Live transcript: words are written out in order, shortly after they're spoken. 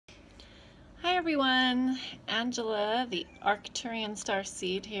everyone, Angela, the Arcturian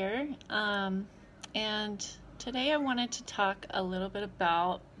starseed here. And today I wanted to talk a little bit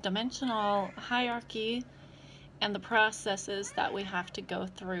about dimensional hierarchy and the processes that we have to go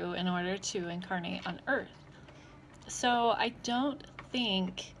through in order to incarnate on Earth. So I don't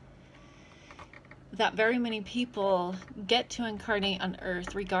think that very many people get to incarnate on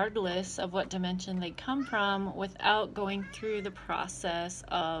Earth regardless of what dimension they come from without going through the process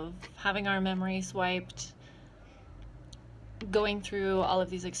of having our memories wiped, going through all of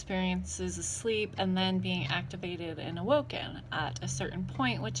these experiences asleep, and then being activated and awoken at a certain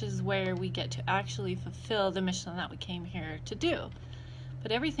point, which is where we get to actually fulfill the mission that we came here to do.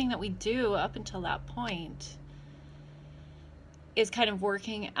 But everything that we do up until that point is kind of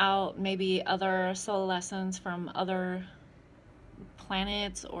working out maybe other soul lessons from other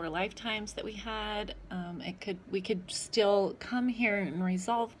planets or lifetimes that we had. We could still come here and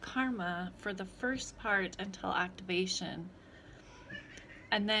resolve karma for the first part until activation,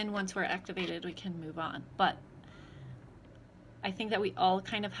 and then once we're activated we can move on. But I think that we all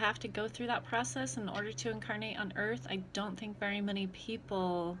kind of have to go through that process in order to incarnate on Earth. I don't think very many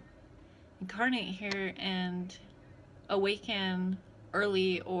people incarnate here and awaken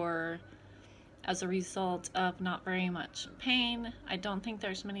early or as a result of not very much pain. I don't think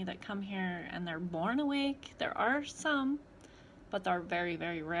there's many that come here and they're born awake. There are some, but they're very,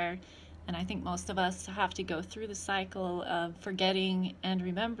 very rare. And I think most of us have to go through the cycle of forgetting and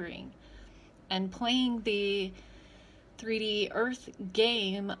remembering and playing the 3D Earth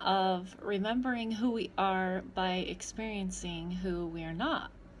game of remembering who we are by experiencing who we are not.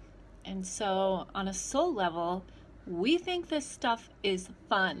 And so on a soul level, we think this stuff is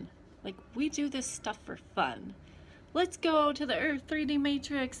fun. Like, we do this stuff for fun. Let's go to the Earth 3D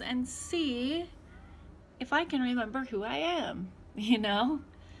matrix and see if I can remember who I am, you know?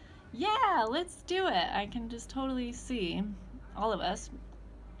 Yeah, let's do it. I can just totally see all of us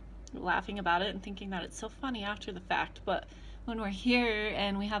laughing about it and thinking that it's so funny after the fact. But when we're here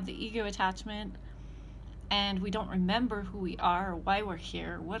and we have the ego attachment and we don't remember who we are or why we're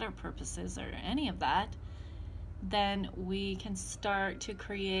here, what our purpose is, or any of that, then we can start to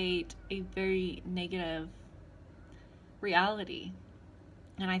create a very negative reality.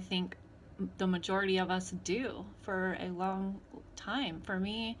 And I think the majority of us do for a long time. For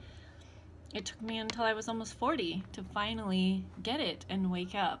me, it took me until I was almost 40 to finally get it and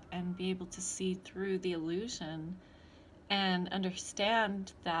wake up and be able to see through the illusion and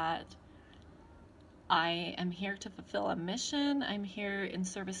understand that I am here to fulfill a mission. I'm here in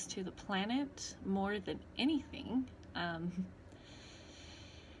service to the planet more than anything.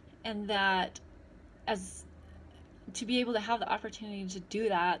 And that to be able to have the opportunity to do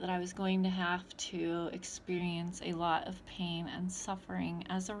that I was going to have to experience a lot of pain and suffering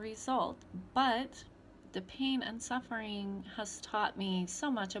as a result. But the pain and suffering has taught me so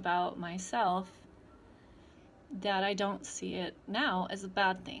much about myself that I don't see it now as a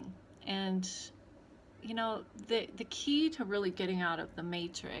bad thing. And you know, the key to really getting out of the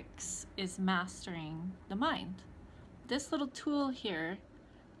matrix is mastering the mind. This little tool here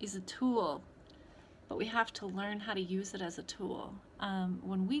is a tool, but we have to learn how to use it as a tool.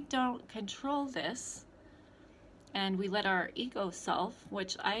 When we don't control this and we let our ego self,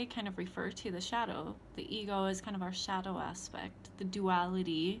 which I kind of refer to the shadow, the ego is kind of our shadow aspect, the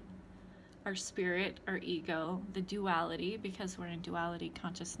duality, our spirit, our ego, the duality, because we're in duality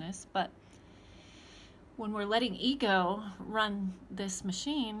consciousness. But when we're letting ego run this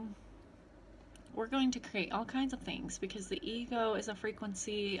machine, we're going to create all kinds of things, because the ego is a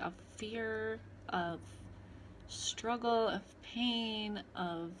frequency of fear, of struggle, of pain,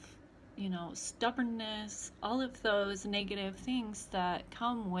 of, stubbornness, all of those negative things that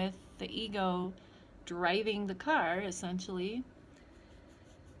come with the ego driving the car, essentially.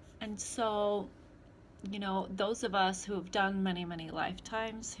 And so, those of us who have done many, many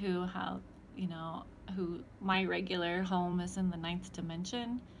lifetimes, who have, who my regular home is in the 9th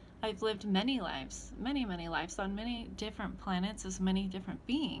dimension. I've lived many lives, many, many lives on many different planets as many different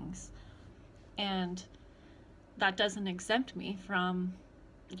beings. And that doesn't exempt me from,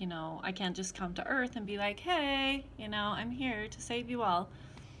 I can't just come to Earth and be like, hey, I'm here to save you all.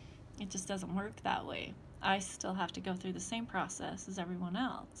 It just doesn't work that way. I still have to go through the same process as everyone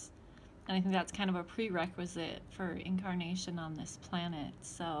else. And I think that's kind of a prerequisite for incarnation on this planet.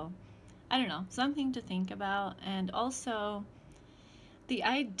 So I don't know, something to think about. And also the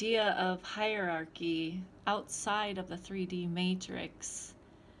idea of hierarchy outside of the 3D matrix,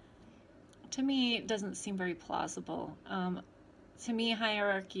 to me, doesn't seem very plausible. To me,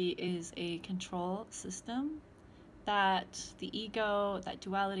 hierarchy is a control system that the ego, that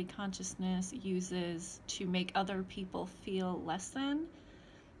duality consciousness uses to make other people feel less than.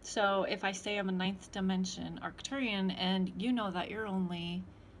 So if I say I'm a ninth dimension Arcturian and you know that you're only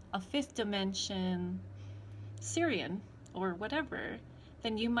a fifth dimension Syrian or whatever,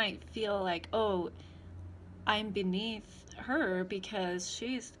 then you might feel like, oh, I'm beneath her because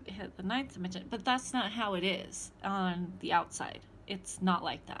she's hit the ninth dimension. But that's not how it is on the outside. It's not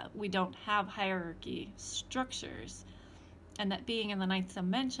like that. We don't have hierarchy structures. And that being in the ninth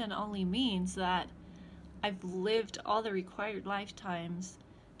dimension only means that I've lived all the required lifetimes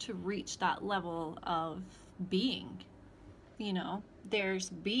to reach that level of being. You know, there's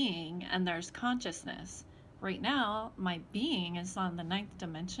being and there's consciousness. Right now, my being is on the ninth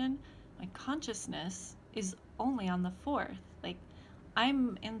dimension. My consciousness is only on the fourth. Like,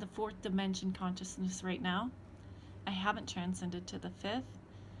 I'm in the fourth dimension consciousness right now. I haven't transcended to the fifth,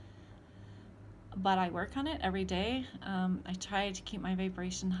 but I work on it every day. I try to keep my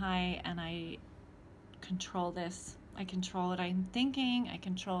vibration high, and I control this. I control what I'm thinking. I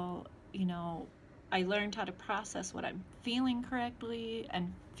control, I learned how to process what I'm feeling correctly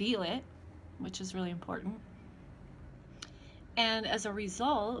and feel it, which is really important. And as a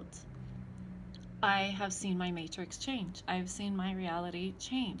result, I have seen my matrix change. I've seen my reality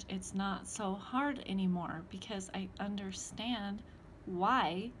change. It's not so hard anymore because I understand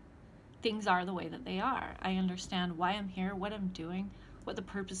why things are the way that they are. I understand why I'm here, what I'm doing, what the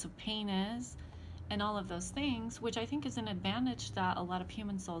purpose of pain is, and all of those things, which I think is an advantage that a lot of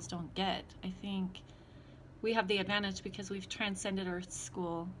human souls don't get. I think we have the advantage because we've transcended Earth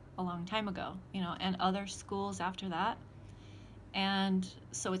school a long time ago, and other schools after that. And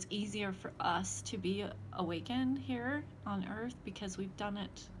so it's easier for us to be awakened here on Earth because we've done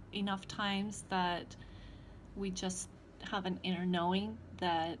it enough times that we just have an inner knowing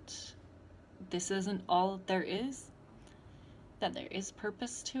that this isn't all there is, that there is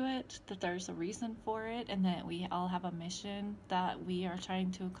purpose to it, that there's a reason for it, and that we all have a mission that we are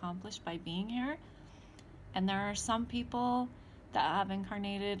trying to accomplish by being here. And there are some people that have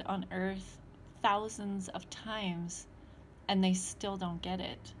incarnated on Earth thousands of times and they still don't get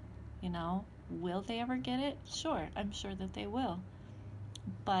it. Will they ever get it? Sure, I'm sure that they will.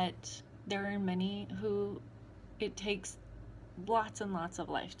 But there are many who it takes lots and lots of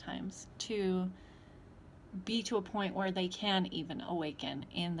lifetimes to be to a point where they can even awaken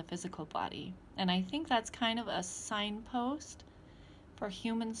in the physical body. And I think that's kind of a signpost for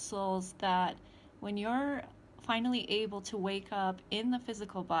human souls that when you're finally able to wake up in the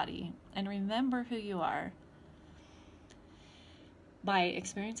physical body and remember who you are by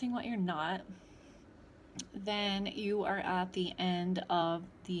experiencing what you're not, then you are at the end of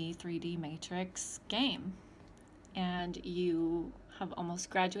the 3D matrix game and you have almost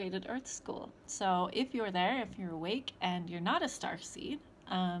graduated Earth school. So if you're there, if you're awake and you're not a starseed,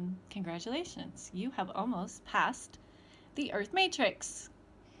 congratulations, you have almost passed the Earth matrix,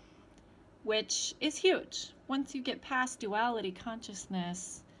 which is huge. Once you get past duality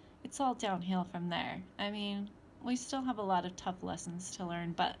consciousness, it's all downhill from there. I mean, we still have a lot of tough lessons to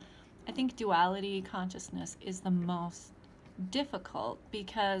learn, but I think duality consciousness is the most difficult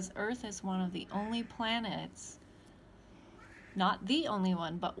because Earth is one of the only planets, not the only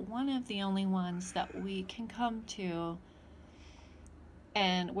one, but one of the only ones that we can come to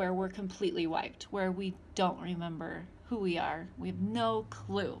and where we're completely wiped, where we don't remember who we are. We have no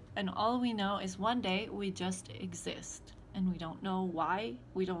clue. And all we know is one day we just exist and we don't know why.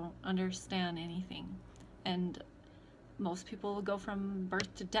 We don't understand anything. And most people will go from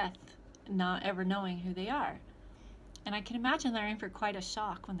birth to death not ever knowing who they are. And I can imagine they're in for quite a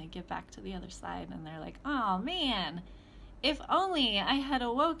shock when they get back to the other side and they're like, oh man, if only I had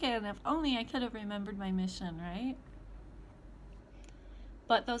awoken, if only I could have remembered my mission, right?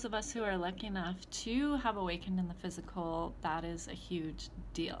 But those of us who are lucky enough to have awakened in the physical, that is a huge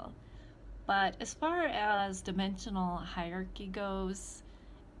deal. But as far as dimensional hierarchy goes,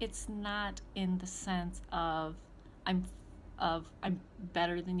 it's not in the sense of I'm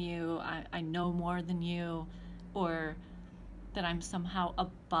better than you, I know more than you, or that I'm somehow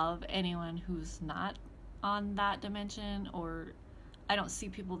above anyone who's not on that dimension, or I don't see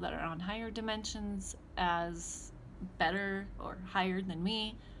people that are on higher dimensions as better or higher than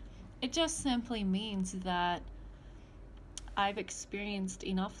me. It just simply means that I've experienced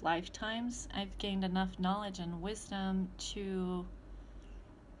enough lifetimes, I've gained enough knowledge and wisdom to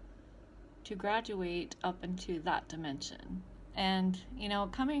graduate up into that dimension. And,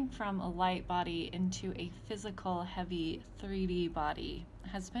 coming from a light body into a physical, heavy 3D body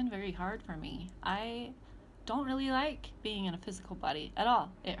has been very hard for me. I don't really like being in a physical body at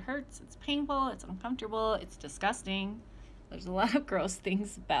all. It hurts, it's painful, it's uncomfortable, it's disgusting. There's a lot of gross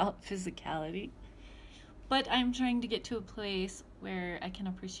things about physicality. But I'm trying to get to a place where I can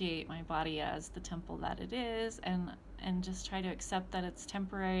appreciate my body as the temple that it is, and just try to accept that it's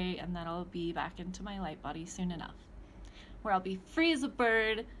temporary and that I'll be back into my light body soon enough, where I'll be free as a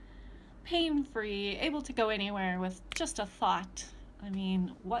bird, pain-free, able to go anywhere with just a thought. I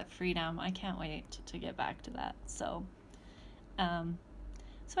mean, what freedom. I can't wait to get back to that. So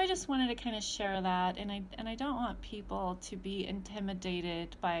I just wanted to kind of share that, and I don't want people to be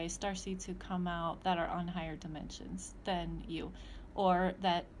intimidated by starseeds who come out that are on higher dimensions than you, or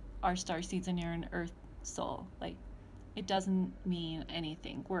that are starseeds and you're an earth soul. Like, it doesn't mean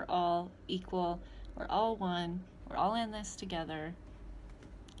anything. We're all equal, we're all one, we're all in this together,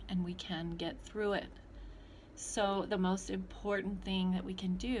 and we can get through it. So the most important thing that we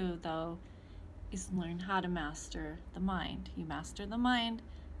can do, though, is learn how to master the mind. You master the mind,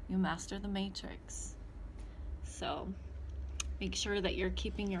 you master the matrix. So make sure that you're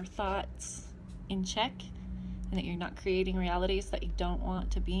keeping your thoughts in check and that you're not creating realities that you don't want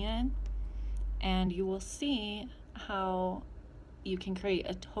to be in. And you will see how you can create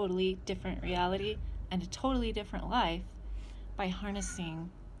a totally different reality and a totally different life by harnessing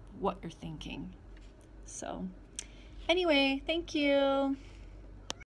what you're thinking. So anyway, thank you.